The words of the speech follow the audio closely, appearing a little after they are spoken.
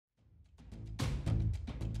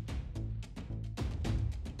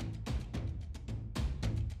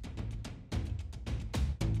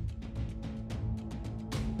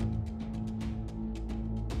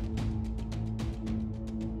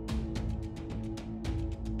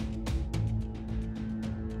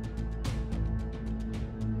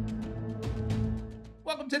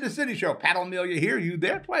Welcome to the City Show. Pat O'Melia here. You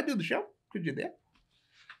there? That's why I do the show, because you're there.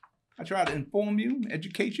 I try to inform you,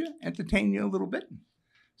 educate you, entertain you a little bit.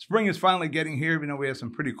 Spring is finally getting here, even though we have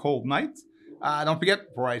some pretty cold nights. Don't forget,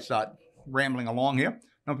 before I start rambling along here,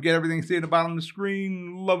 don't forget everything you see at the bottom of the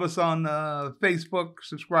screen. Love us on Facebook.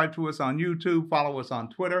 Subscribe to us on YouTube. Follow us on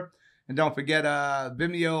Twitter. And don't forget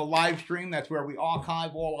Vimeo live stream. That's where we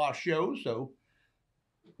archive all our shows. So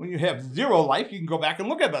when you have zero life, you can go back and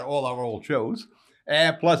look at all our old shows.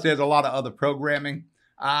 And plus, there's a lot of other programming.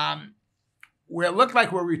 It looks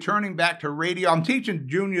like we're returning back to radio. I'm teaching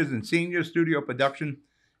juniors and seniors studio production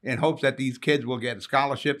in hopes that these kids will get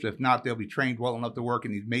scholarships. If not, they'll be trained well enough to work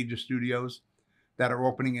in these major studios that are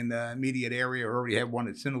opening in the immediate area. We already have one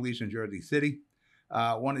at Cinelise in Jersey City.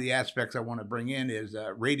 One of the aspects I want to bring in is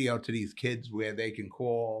radio to these kids where they can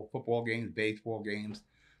call football games, baseball games.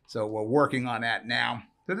 So we're working on that now.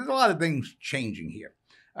 So there's a lot of things changing here.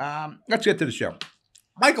 Let's get to the show.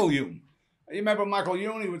 Michael Youn. You remember Michael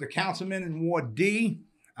Youn? He was a councilman in Ward D.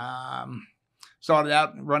 Started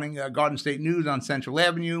out running Garden State News on Central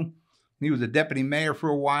Avenue. He was a deputy mayor for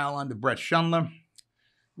a while under Brett Schundler.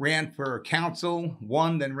 Ran for council,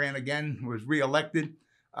 won, then ran again, was reelected.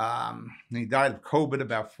 He died of COVID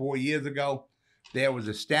about 4 years ago. There was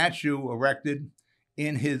a statue erected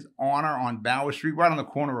in his honor on Bowers Street, right on the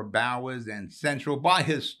corner of Bowers and Central, by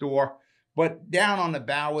his store. But down on the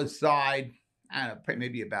Bowers side, I don't know,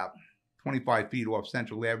 maybe about 25 feet off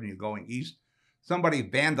Central Avenue going east, somebody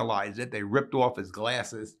vandalized it. They ripped off his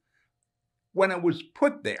glasses. When it was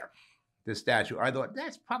put there, the statue, I thought,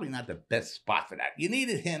 that's probably not the best spot for that. You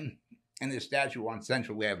needed him and his statue on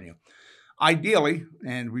Central Avenue. Ideally,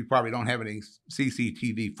 and we probably don't have any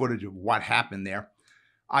CCTV footage of what happened there,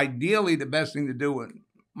 ideally the best thing to do with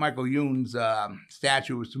Michael Youn's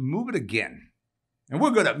statue is to move it again. And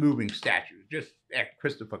we're good at moving statues, just like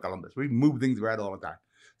Christopher Columbus. We move things around all the time.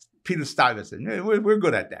 Peter Stuyvesant, we're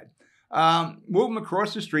good at that. Move them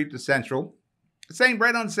across the street to Central,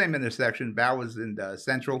 right on the same intersection, Bowers and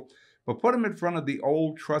Central, but put them in front of the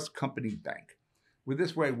old Trust Company Bank. With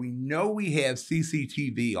this way, we know we have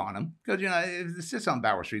CCTV on them, because, if it sits on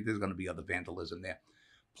Bauer Street, there's going to be other vandalism there.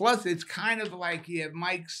 Plus, it's kind of like you have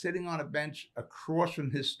Mike sitting on a bench across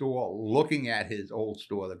from his store, looking at his old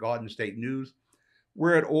store, the Garden State News,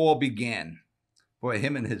 where it all began for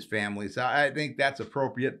him and his family. So I think that's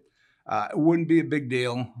appropriate. It wouldn't be a big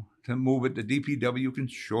deal to move it. The DPW can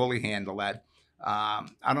surely handle that. I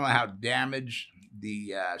don't know how damaged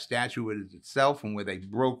the statue is itself and where they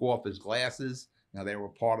broke off his glasses. They were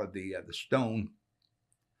part of the stone.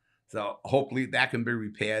 So hopefully that can be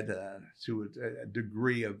repaired to a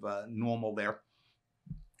degree of normal there.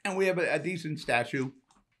 And we have a decent statue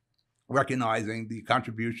recognizing the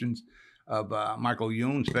contributions of Michael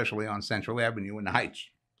Youn, especially on Central Avenue in the Heights.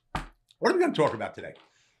 What are we going to talk about today?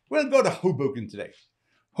 We're going to go to Hoboken today.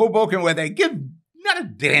 Hoboken, where they give not a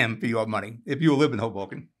damn for your money if you live in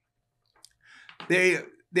Hoboken.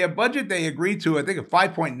 Their budget, they agreed to, I think, a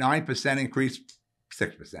 5.9% increase,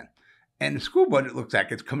 6%. And the school budget looks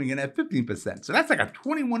like it's coming in at 15%. So that's like a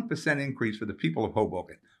 21% increase for the people of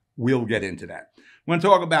Hoboken. We'll get into that. We're going to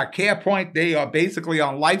talk about CarePoint. They are basically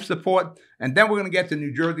on life support. And then we're going to get to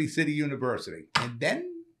New Jersey City University. And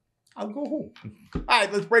then I'll go home. All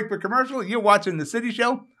right, let's break for commercial. You're watching The City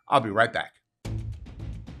Show. I'll be right back.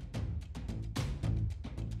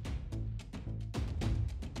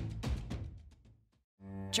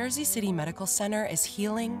 Jersey City Medical Center is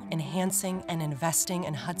healing, enhancing, and investing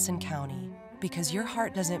in Hudson County because your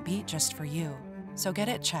heart doesn't beat just for you. So get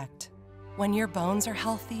it checked. When your bones are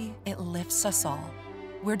healthy, it lifts us all.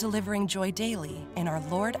 We're delivering joy daily in our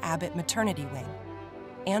Lord Abbott Maternity Wing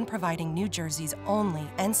and providing New Jersey's only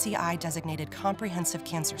NCI-designated comprehensive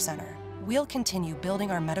cancer center. We'll continue building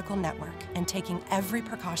our medical network and taking every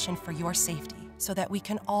precaution for your safety so that we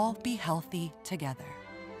can all be healthy together.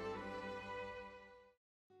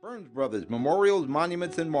 Burns Brothers Memorials,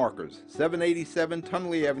 Monuments, and Markers, 787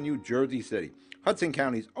 Tunley Avenue, Jersey City. Hudson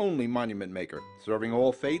County's only monument maker, serving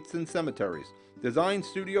all faiths and cemeteries. Design,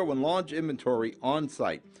 studio, and launch inventory on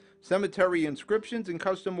site. Cemetery inscriptions and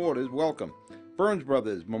custom orders welcome. Burns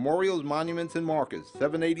Brothers Memorials, Monuments, and Markers,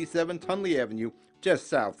 787 Tunley Avenue, just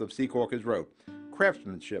south of Secaucus Road.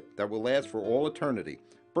 Craftsmanship that will last for all eternity.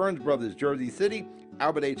 Burns Brothers, Jersey City,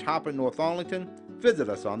 Albert H. Hopper, North Arlington. Visit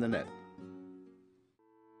us on the net.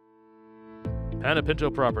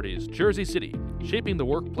 Panepinto Properties, Jersey City, shaping the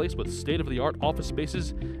workplace with state-of-the-art office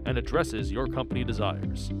spaces and addresses your company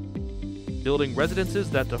desires. Building residences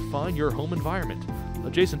that define your home environment,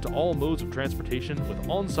 adjacent to all modes of transportation with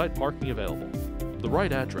on-site parking available. The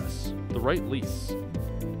right address, the right lease.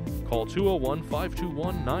 Call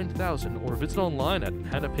 201-521-9000 or visit online at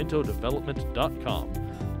panapintodevelopment.com.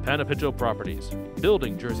 Panapinto Properties,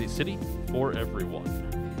 building Jersey City for everyone.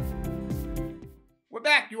 We're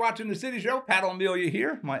back. You're watching The City Show. Pat O'Melia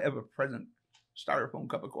here, my ever-present styrofoam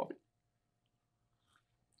cup of coffee.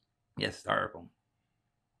 Yes, styrofoam.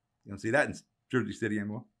 You don't see that in Jersey City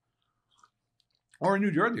anymore. Or in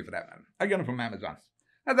New Jersey, for that matter. I get them from Amazon.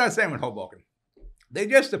 As I was saying with Hoboken, they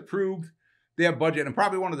just approved their budget, and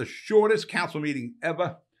probably one of the shortest council meetings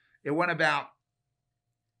ever. It went about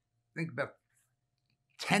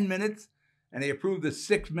 10 minutes, and they approved the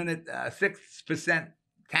 6%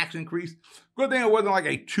 tax increase. Good thing it wasn't like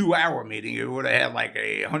a 2-hour meeting. It would have had like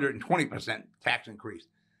a 120% tax increase.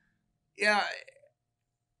 Yeah,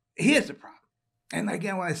 here's the problem. And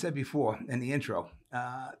again, what I said before in the intro,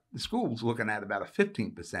 the school's looking at about a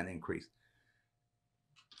 15% increase.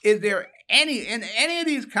 Is there any, in any of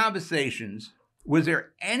these conversations, was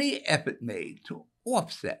there any effort made to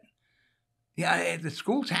offset? Yeah, the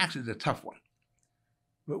school tax is a tough one.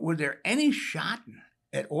 But was there any shot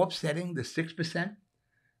at offsetting the 6%?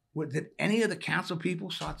 Did any of the council people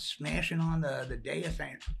start smashing on the dais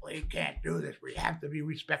saying, we can't do this. We have to be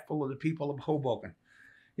respectful of the people of Hoboken.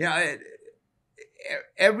 Yeah,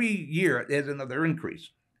 every year there's another increase.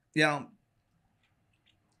 You know,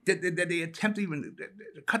 did they attempt even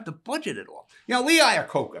to cut the budget at all? You know, Lee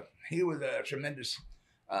Iacocca, he was a tremendous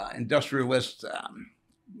industrialist,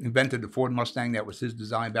 invented the Ford Mustang. That was his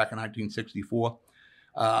design back in 1964.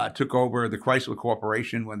 Took over the Chrysler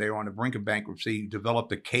Corporation when they were on the brink of bankruptcy, developed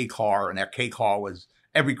the K car, and that K car was,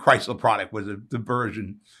 every Chrysler product was a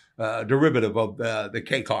derivative of the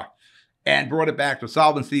K car, and brought it back to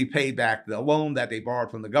solvency, paid back the loan that they borrowed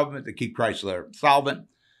from the government to keep Chrysler solvent.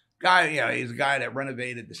 Guy, you know, he's a guy that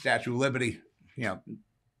renovated the Statue of Liberty, you know,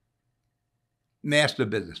 master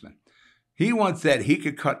businessman. He once said he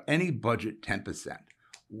could cut any budget 10%.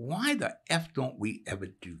 Why the F don't we ever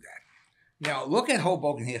do that? You know, look at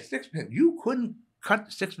Hoboken here, 6%. You couldn't cut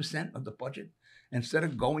 6% of the budget instead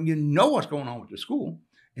of going, you know what's going on with the school,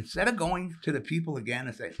 instead of going to the people again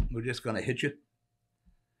and say, we're just going to hit you.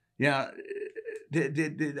 Yeah,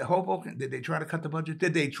 did Hoboken, did they try to cut the budget?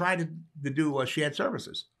 Did they try to do shared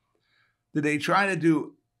services? Did they try to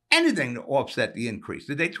do anything to offset the increase?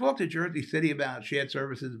 Did they talk to Jersey City about shared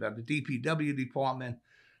services, about the DPW department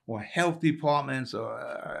or health departments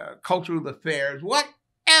or cultural affairs,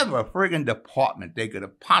 whatever friggin' department they could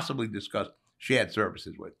have possibly discussed shared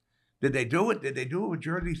services with? Did they do it? Did they do it with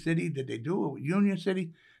Jersey City? Did they do it with Union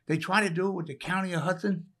City? They try to do it with the county of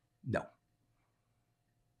Hudson? No.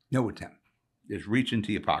 No attempt. Just reach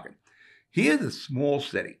into your pocket. Here's a small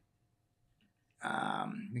city. I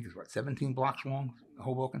think it's 17 blocks long,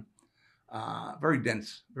 Hoboken. Very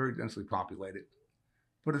dense, very densely populated,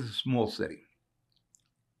 but it's a small city.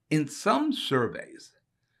 In some surveys,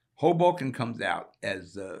 Hoboken comes out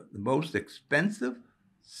as the most expensive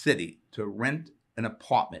city to rent an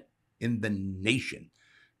apartment in the nation.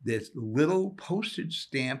 This little postage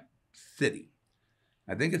stamp city.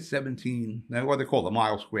 I think it's 17, what they call the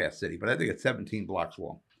mile square city, but I think it's 17 blocks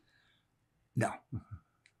long. No.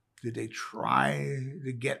 Did they try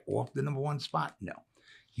to get off the #1 spot? No.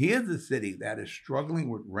 Here's a city that is struggling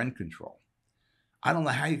with rent control. I don't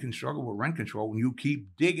know how you can struggle with rent control when you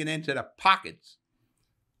keep digging into the pockets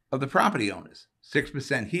of the property owners.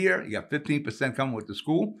 6% here, you got 15% coming with the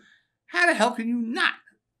school. How the hell can you not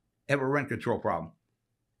have a rent control problem?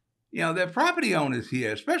 You know, the property owners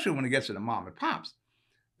here, especially when it gets to the mom and pops,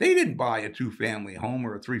 they didn't buy a 2-family home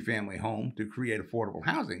or a 3-family home to create affordable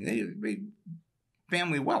housing. They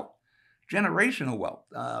family wealth, generational wealth,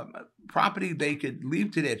 property they could leave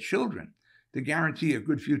to their children to guarantee a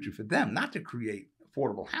good future for them, not to create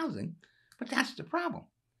affordable housing. But that's the problem.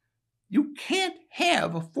 You can't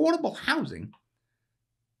have affordable housing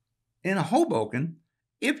in Hoboken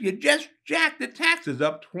if you just jack the taxes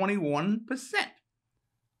up 21%.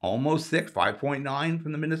 Almost 6, 5.9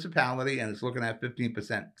 from the municipality, and it's looking at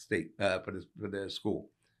 15% state for the school.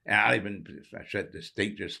 And I said the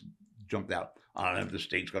state just jumped out. I don't know if the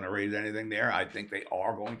state's going to raise anything there. I think they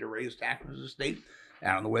are going to raise taxes as a state.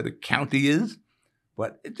 I don't know where the county is,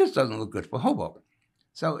 but it just doesn't look good for Hoboken.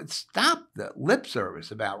 So stop the lip service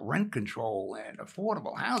about rent control and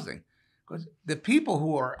affordable housing, because the people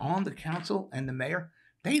who are on the council and the mayor,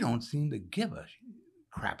 they don't seem to give a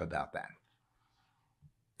crap about that.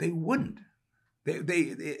 They wouldn't. If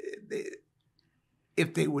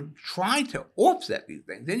they would try to offset these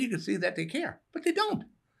things, then you can see that they care. But they don't.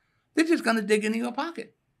 They're just going to dig into your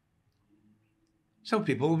pocket. So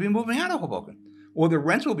people will be moving out of Hoboken. Or the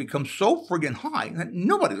rents will become so friggin' high that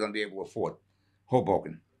nobody's going to be able to afford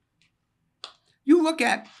Hoboken. You look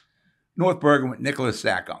at North Bergen with Nicholas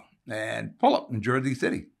Sacco, and pull up in Jersey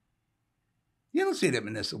City. You don't see the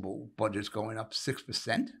municipal budgets going up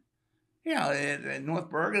 6%. You know, in North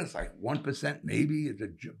Bergen, it's like 1%, maybe. It's a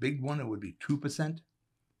big one, it would be 2%.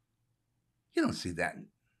 You don't see that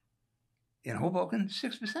in Hoboken,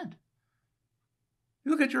 6%.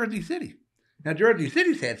 You look at Jersey City. Now, Jersey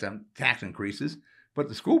City's had some tax increases, but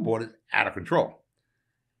the school board is out of control.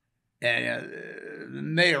 And the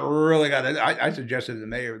mayor really got it. I suggested to the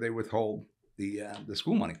mayor they withhold the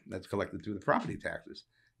school money that's collected through the property taxes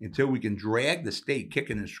until we can drag the state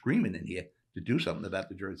kicking and screaming in here to do something about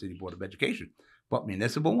the Jersey City Board of Education. But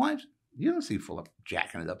municipal-wise, you don't see Philip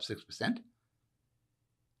jacking it up 6%.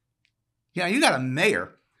 Yeah, you got a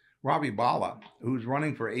mayor, Robbie Bala, who's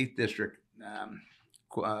running for 8th District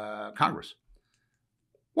Congress.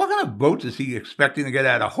 What kind of votes is he expecting to get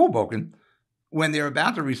out of Hoboken when they're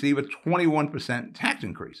about to receive a 21% tax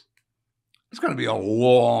increase? It's going to be a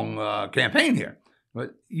long campaign here,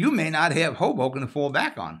 but you may not have Hoboken to fall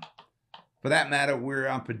back on. For that matter, we're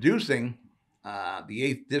producing the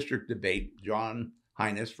 8th District debate. John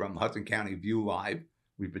Highness from Hudson County View Live.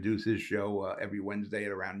 We produce his show every Wednesday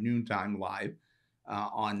at around noontime live.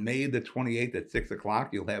 On May the 28th at 6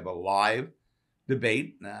 o'clock, you'll have a live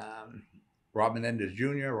debate. Rob Menendez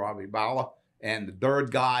Jr., Robbie Bala, and the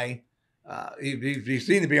third guy. He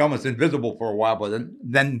seemed to be almost invisible for a while, but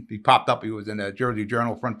then he popped up. He was in a Jersey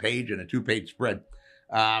Journal front page and a 2-page spread.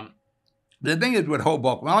 The thing is with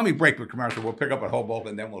Hoboken, well, let me break the commercial. We'll pick up at Hoboken,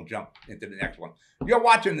 and then we'll jump into the next one. You're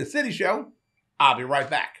watching The City Show. I'll be right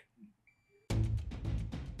back.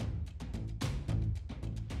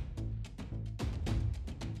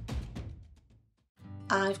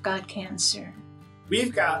 I've got cancer.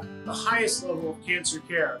 We've got the highest level of cancer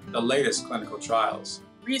care. The latest clinical trials.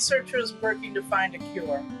 Researchers working to find a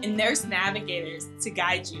cure. And nurse navigators to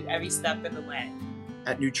guide you every step of the way.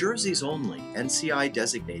 At New Jersey's only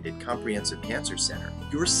NCI-designated Comprehensive Cancer Center,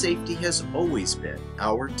 your safety has always been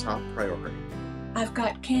our top priority. I've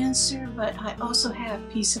got cancer, but I also have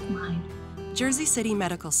peace of mind. Jersey City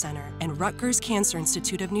Medical Center and Rutgers Cancer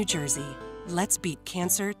Institute of New Jersey. Let's beat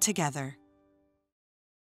cancer together.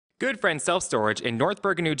 Good Friend Self Storage in North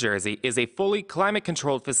Bergen, New Jersey is a fully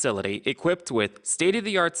climate-controlled facility equipped with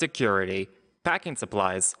state-of-the-art security, packing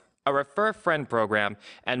supplies, a Refer Friend program,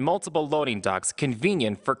 and multiple loading docks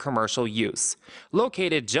convenient for commercial use.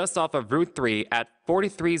 Located just off of Route 3 at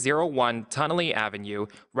 4301 Tunnelly Avenue,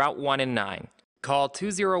 Route 1 and 9. Call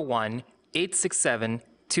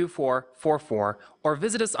 201-867-2444 or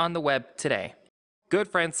visit us on the web today. Good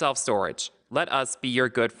Friend Self Storage. Let us be your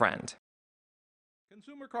good friend.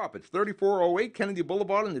 Consumer Carpets, 3408 Kennedy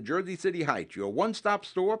Boulevard in the Jersey City Heights, your one-stop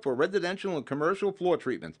store for residential and commercial floor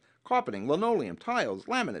treatments, carpeting, linoleum, tiles,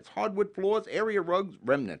 laminates, hardwood floors, area rugs,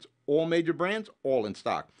 remnants, all major brands, all in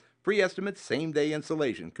stock. Free estimates, same-day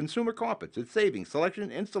installation. Consumer Carpets, it's savings,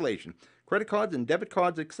 selection, installation. Credit cards and debit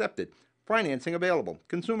cards accepted. Financing available.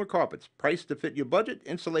 Consumer Carpets, price to fit your budget,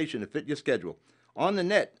 installation to fit your schedule. On the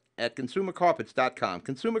net at consumercarpets.com.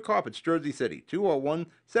 Consumer Carpets, Jersey City,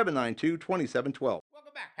 201-792-2712.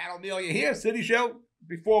 Welcome back. Pat O'Melia here, City Show.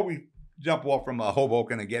 Before we jump off from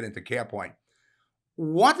Hoboken and get into CarePoint,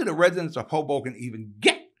 what do the residents of Hoboken even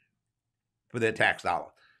get for their tax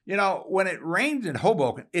dollar? You know, when it rains in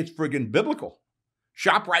Hoboken, it's friggin' biblical.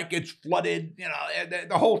 ShopRite gets flooded. You know,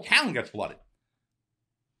 the whole town gets flooded.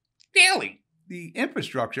 Daily. The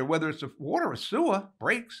infrastructure, whether it's the water or sewer,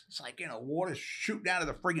 breaks. It's like, you know, water's shooting out of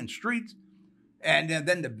the friggin' streets. And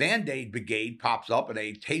then the Band-Aid brigade pops up and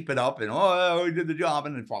they tape it up and, oh, we did the job.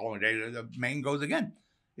 And then the following day, the main goes again.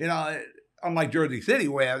 You know, unlike Jersey City,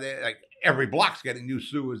 where like every block's getting new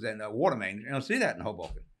sewers and water mains. You don't see that in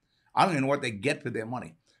Hoboken. I don't even know what they get for their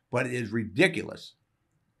money. But it is ridiculous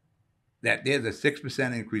that there's a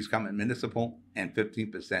 6% increase coming municipal and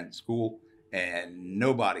 15% school. And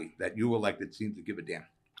nobody that you elected seems to give a damn.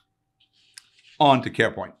 On to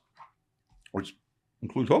CarePoint, which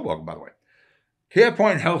includes Hoboken, by the way.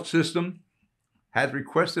 CarePoint Health System has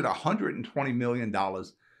requested $120 million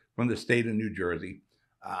from the state of New Jersey.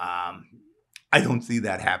 I don't see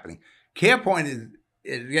that happening. CarePoint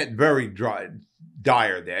is getting very dire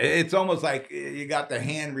there. It's almost like you got the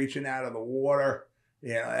hand reaching out of the water.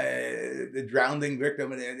 You know, the drowning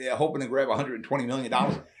victim, and they're hoping to grab $120 million.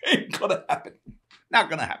 Ain't gonna happen. Not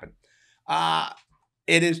gonna happen.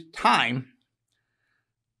 It is time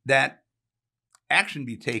that action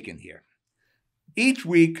be taken here. Each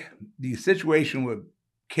week, the situation with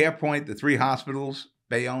CarePoint, the 3 hospitals,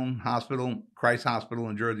 Bayonne Hospital, Christ Hospital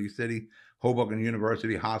in Jersey City, Hoboken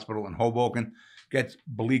University Hospital in Hoboken, gets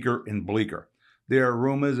bleaker and bleaker. There are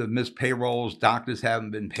rumors of missed payrolls, doctors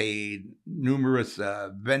haven't been paid, numerous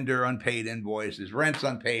vendor unpaid invoices, rents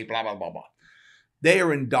unpaid, blah, blah, blah, blah. They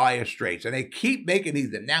are in dire straits, and they keep making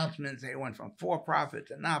these announcements. They went from for-profit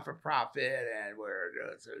to not-for-profit, and we're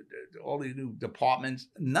all these new departments.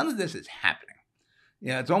 None of this is happening.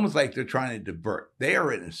 It's almost like they're trying to divert. They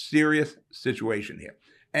are in a serious situation here.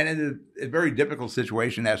 And it is a very difficult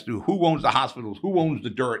situation as to who owns the hospitals, who owns the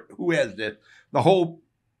dirt, who has this. The whole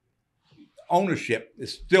ownership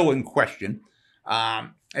is still in question.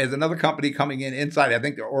 There's another company coming in inside. I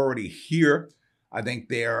think they're already here. I think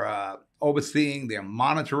they're overseeing, they're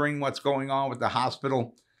monitoring what's going on with the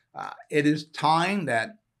hospital. It is time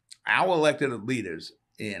that our elected leaders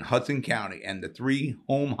in Hudson County and the 3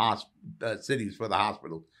 home cities for the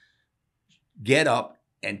hospital get up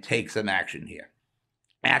and take some action here.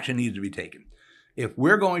 Action needs to be taken. If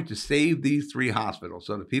we're going to save these 3 hospitals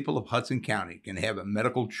so the people of Hudson County can have a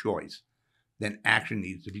medical choice, then action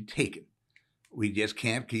needs to be taken. We just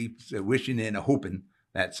can't keep wishing and hoping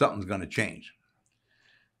that something's going to change.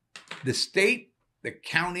 The state, the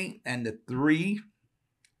county, and the 3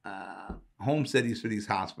 home cities for these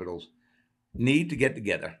hospitals need to get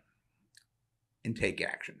together and take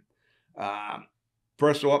action.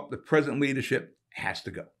 First off, the present leadership has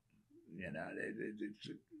to go. It's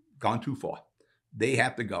gone too far. They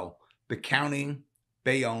have to go. The county,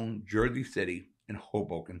 Bayonne, Jersey City, and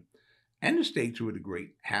Hoboken, and the state to a degree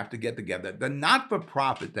have to get together. The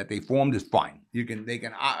not-for-profit that they formed is fine. They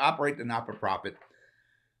can operate the not-for-profit.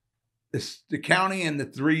 The county and the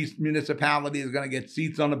 3 municipalities are going to get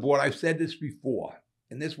seats on the board. I've said this before.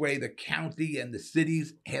 In this way, the county and the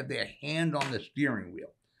cities have their hand on the steering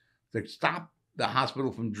wheel to stop the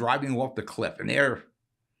hospital from driving off the cliff. And their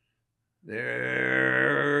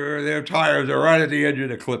tires are right at the edge of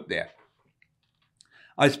the cliff there.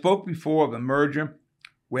 I spoke before of a merger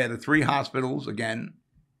where the 3 hospitals, again,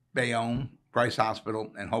 Bayonne, Christ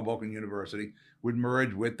Hospital, and Hoboken University, would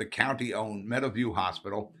merge with the county-owned Meadowview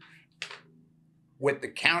Hospital. With the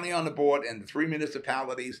county on the board and the 3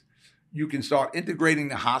 municipalities, you can start integrating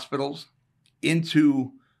the hospitals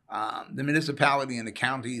into the municipality and the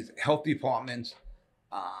county's health departments,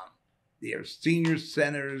 their senior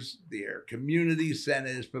centers, their community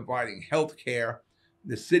centers providing health care.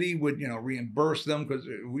 The city would, reimburse them because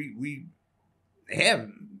we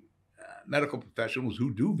have medical professionals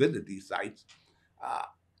who do visit these sites.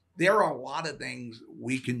 There are a lot of things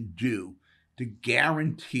we can do to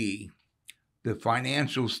guarantee the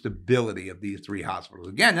financial stability of these 3 hospitals.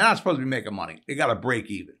 Again, they're not supposed to be making money. They got to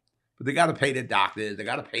break even. But they got to pay the doctors. They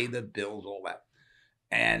got to pay the bills, all that.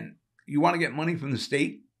 And you want to get money from the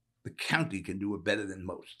state? The county can do it better than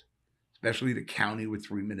most, especially the county with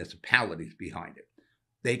 3 municipalities behind it.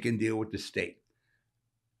 They can deal with the state.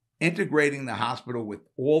 Integrating the hospital with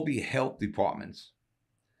all the health departments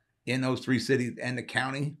in those 3 cities and the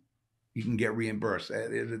county, you can get reimbursed.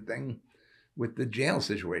 There's a thing with the jail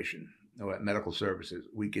situation. At medical services,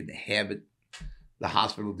 we can have the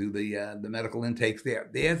hospital do the medical intakes there.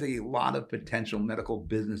 There's a lot of potential medical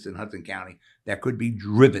business in Hudson County that could be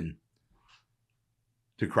driven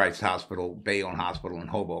to Christ Hospital, Bayonne Hospital,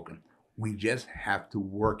 and Hoboken. We just have to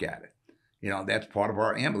work at it. That's part of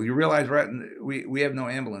our ambulance. You realize, right? We have no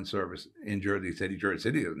ambulance service in Jersey City. Jersey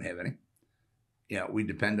City doesn't have any. We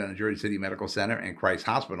depend on the Jersey City Medical Center and Christ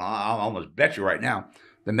Hospital. I'll almost bet you right now,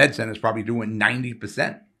 the Med Center is probably doing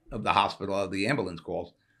 90% of the hospital, of the ambulance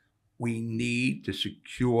calls. We need to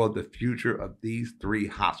secure the future of these 3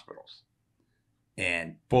 hospitals.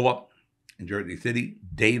 And Fulop in Jersey City,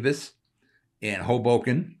 Davis in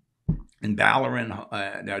Hoboken, and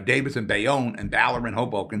Ballarat, Davis and Bayonne, and Ballarat in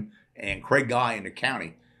Hoboken, and Craig Guy in the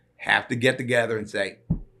county have to get together and say,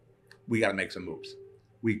 we got to make some moves.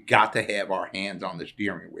 We got to have our hands on the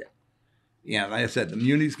steering wheel. Like I said, the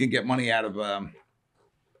munis can get money out of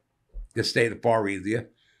the state far easier.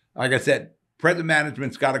 Like I said, present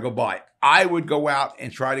management's got to go by. I would go out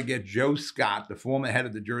and try to get Joe Scott, the former head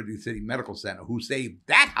of the Jersey City Medical Center, who saved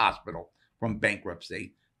that hospital from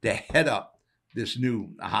bankruptcy, to head up this new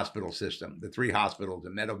hospital system, the 3 hospitals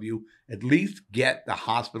in Meadowview, at least get the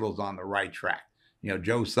hospitals on the right track.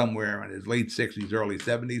 Joe's somewhere in his late 60s, early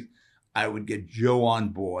 70s. I would get Joe on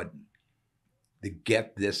board to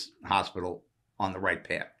get this hospital on the right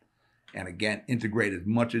path. And again, integrate as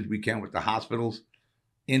much as we can with the hospitals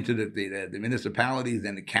into the municipalities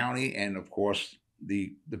and the county, and of course,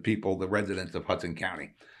 the people, the residents of Hudson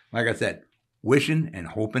County. Like I said, wishing and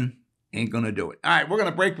hoping ain't going to do it. All right, we're going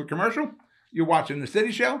to break for commercial. You're watching The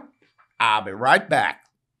City Show. I'll be right back.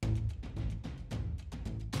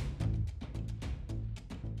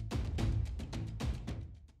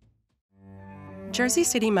 Jersey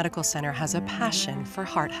City Medical Center has a passion for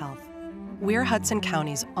heart health. We're Hudson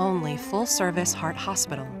County's only full-service heart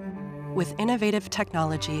hospital, with innovative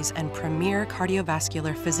technologies and premier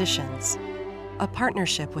cardiovascular physicians, a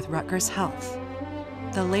partnership with Rutgers Health,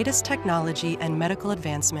 the latest technology and medical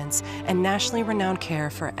advancements, and nationally renowned care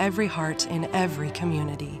for every heart in every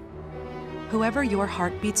community. Whoever your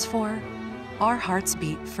heart beats for, our hearts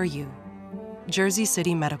beat for you. Jersey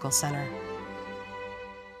City Medical Center.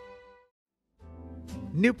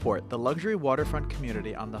 Newport, the luxury waterfront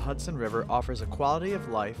community on the Hudson River, offers a quality of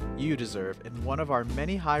life you deserve in one of our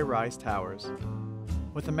many high-rise towers.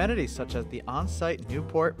 With amenities such as the on-site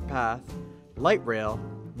Newport Path, light rail,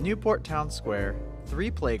 Newport Town Square,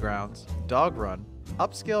 3 playgrounds, dog run,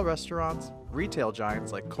 upscale restaurants, retail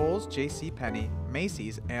giants like Kohl's, JCPenney,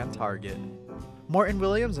 Macy's, and Target. Morton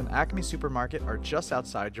Williams and Acme Supermarket are just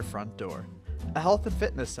outside your front door. A health and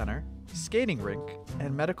fitness center, skating rink,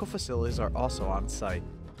 and medical facilities are also on site.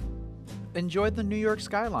 Enjoy the New York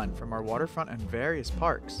skyline from our waterfront and various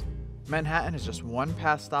parks. Manhattan is just one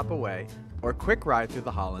pass stop away, or a quick ride through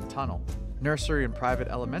the Holland Tunnel. Nursery and private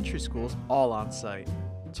elementary schools all on site.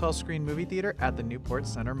 12-screen movie theater at the Newport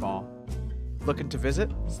Center Mall. Looking to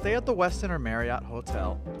visit? Stay at the Westin or Marriott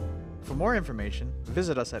Hotel. For more information,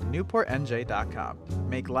 visit us at newportnj.com.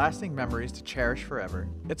 Make lasting memories to cherish forever.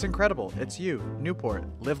 It's incredible. It's you, Newport.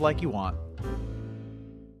 Live like you want.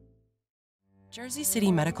 Jersey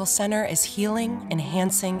City Medical Center is healing,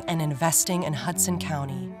 enhancing, and investing in Hudson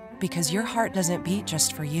County because your heart doesn't beat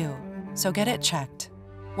just for you. So get it checked.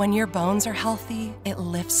 When your bones are healthy, it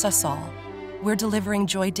lifts us all. We're delivering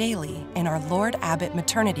joy daily in our Lord Abbott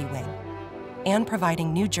Maternity Wing and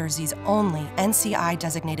providing New Jersey's only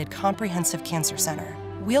NCI-designated comprehensive cancer center.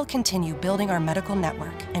 We'll continue building our medical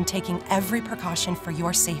network and taking every precaution for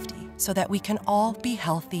your safety so that we can all be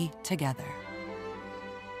healthy together.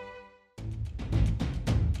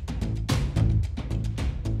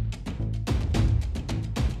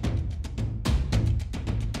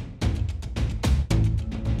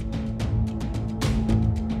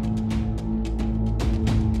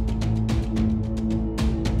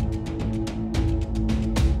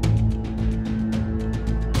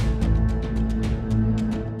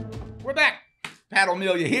 Pat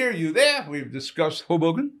O'Melia here, you there? We've discussed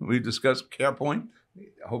Hoboken. We've discussed CarePoint.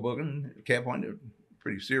 Hoboken, CarePoint, they're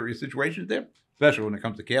pretty serious situations there, especially when it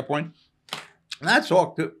comes to CarePoint. And let's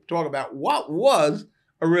talk about what was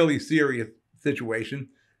a really serious situation.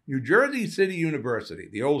 New Jersey City University,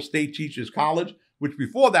 the old State Teachers College, which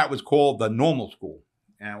before that was called the Normal School.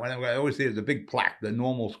 And what I always say is a big plaque, the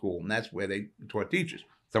Normal School, and that's where they taught teachers.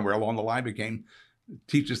 Somewhere along the line became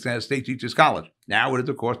State Teachers College. Now it is,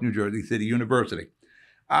 of course, New Jersey City University.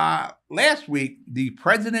 Last week, the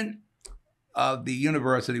president of the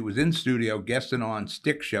university was in studio guesting on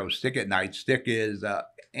Stick show, Stick at Night. Stick is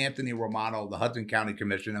Anthony Romano, the Hudson County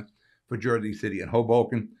Commissioner for Jersey City and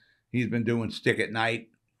Hoboken. He's been doing Stick at Night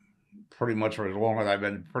pretty much for as long as I've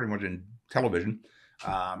been pretty much in television.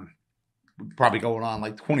 Probably going on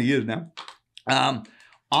like 20 years now.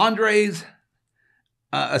 Andres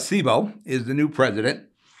Acebo is the new president.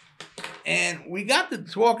 And we got to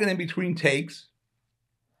talking in between takes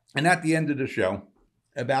and at the end of the show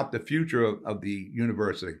about the future of the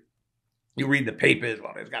university. You read the papers,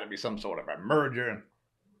 well, there's got to be some sort of a merger.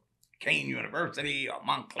 Kean University or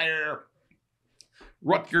Montclair,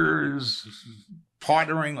 Rutgers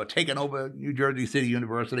partnering or taking over New Jersey City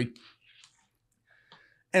University.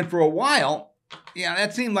 And for a while,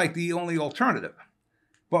 that seemed like the only alternative.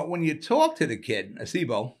 But when you talk to the kid,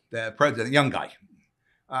 Acebo, the president, young guy,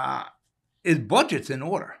 his budget's in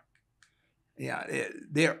order.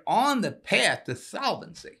 They're on the path to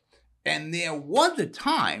solvency. And there was a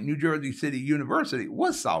time New Jersey City University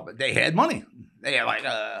was solvent. They had money. They had like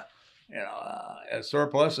a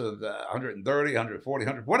surplus of 130, 140,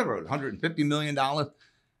 whatever, $150 million.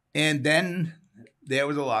 And then there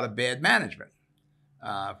was a lot of bad management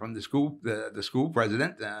from the school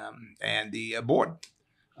president and the board.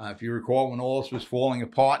 If you recall, when all this was falling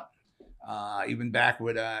apart, even back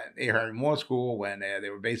with A. Harry Moore School, when they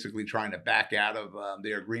were basically trying to back out of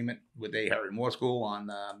their agreement with A. Harry Moore School on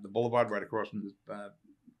the boulevard right across from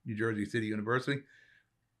New Jersey City University,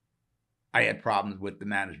 I had problems with the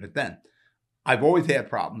management then. I've always had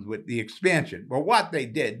problems with the expansion. But what they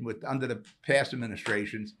did under the past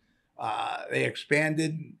administrations, they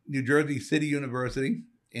expanded New Jersey City University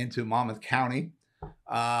into Monmouth County.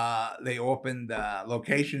 They opened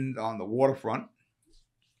locations on the waterfront.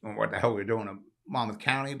 I don't know what the hell we're doing in Monmouth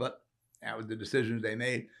County, but that was the decisions they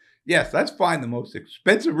made. Yes, let's find the most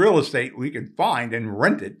expensive real estate we can find and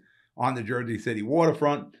rent it on the Jersey City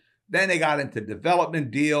waterfront. Then they got into development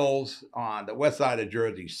deals on the west side of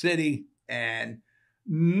Jersey City, and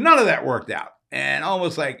none of that worked out. And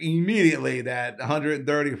almost like immediately that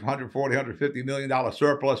 130, 140, $150 million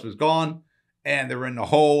surplus was gone, and they're in the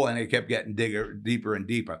hole, and they kept getting deeper and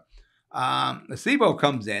deeper. Acebo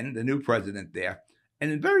comes in, the new president there, and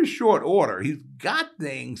in very short order, he's got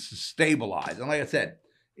things stabilized. And like I said,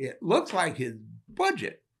 it looks like his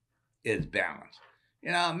budget is balanced.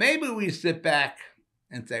 Maybe we sit back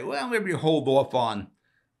and say, well, maybe hold off on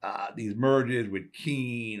these mergers with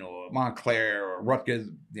Keene or Montclair or Rutgers,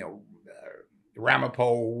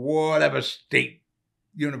 Ramapo, whatever state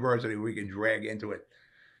university we can drag into it,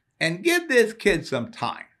 and give this kid some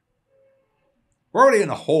time. We're already in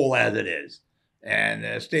a hole as it is, and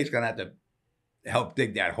the state's going to have to help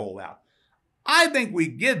dig that hole out. I think we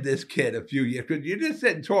give this kid a few years, because you just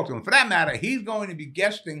sit and talk to him. For that matter, he's going to be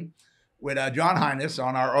guesting with John Hines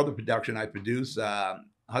on our other production I produce,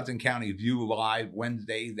 Hudson County View Live,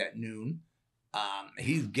 Wednesdays at noon.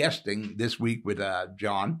 He's guesting this week with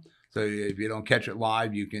John. So if you don't catch it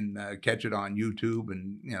live, you can catch it on YouTube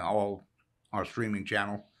and all our streaming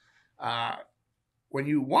channels. When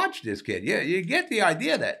you watch this kid, you get the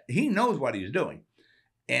idea that he knows what he's doing.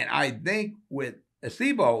 And I think with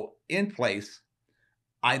Acebo in place,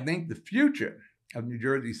 I think the future of New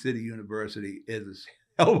Jersey City University is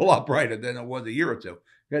a hell of a lot brighter than it was a year or two.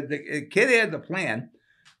 Because the kid has a plan,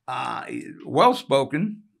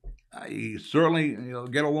 well-spoken. He certainly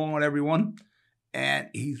get along with everyone. And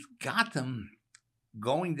he's got them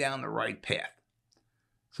going down the right path.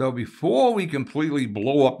 So before we completely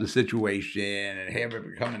blow up the situation and have it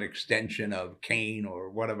become an extension of Keene or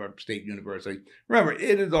whatever state university, remember,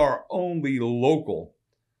 it is our only local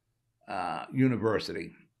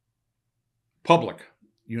university, public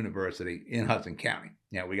university in Hudson County.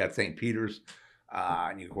 We got St. Peter's,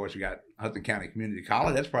 and of course, you got Hudson County Community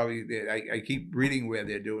College. That's probably, I keep reading where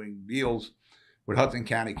they're doing deals with Hudson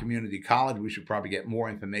County Community College. We should probably get more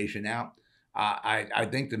information out. I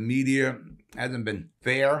think the media hasn't been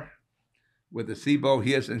fair with Acebo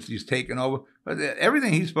here since he's taken over. But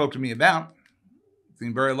everything he spoke to me about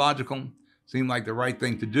seemed very logical, seemed like the right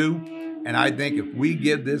thing to do. And I think if we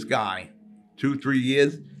give this guy 2-3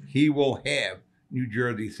 years, he will have New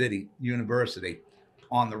Jersey City University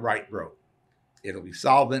on the right road. It'll be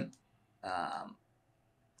solvent.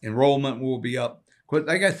 Enrollment will be up. Because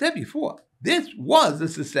like I said before, this was a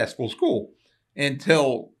successful school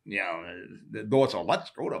until, the thoughts are, let's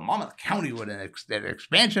go to Monmouth County with an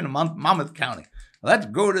expansion of Monmouth County. Let's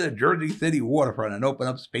go to the Jersey City waterfront and open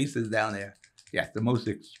up spaces down there. Yeah, the most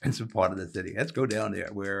expensive part of the city. Let's go down there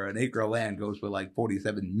where an acre of land goes for like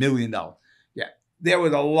 $47 million. Yeah, there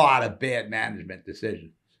was a lot of bad management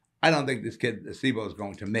decisions. I don't think this kid, Acebo, is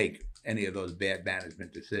going to make any of those bad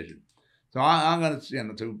management decisions. So I'm going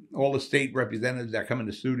to, to all the state representatives that come in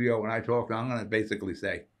the studio when I talk, I'm going to basically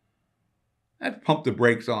say, let's pump the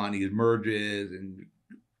brakes on these mergers and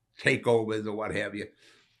takeovers or what have you,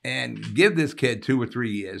 and give this kid 2 or 3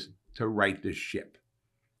 years to right this ship.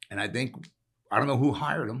 And I think, I don't know who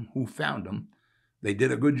hired him, who found him. They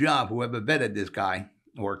did a good job, whoever vetted this guy,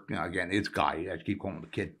 or again, it's guy, I keep calling him a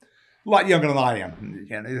kid. A lot younger than I am.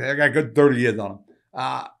 I got a good 30 years on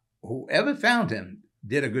him. Whoever found him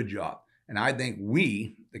did a good job. And I think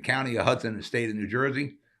we, the county of Hudson, the state of New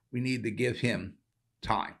Jersey, we need to give him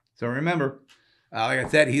time. So remember, like I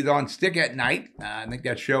said, he's on Stick at Night. I think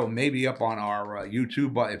that show may be up on our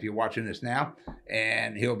YouTube if you're watching this now.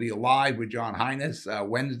 And he'll be live with John Hines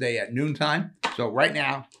Wednesday at noontime. So right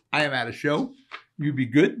now, I am at a show. You be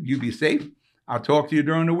good. You be safe. I'll talk to you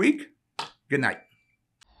during the week. Good night.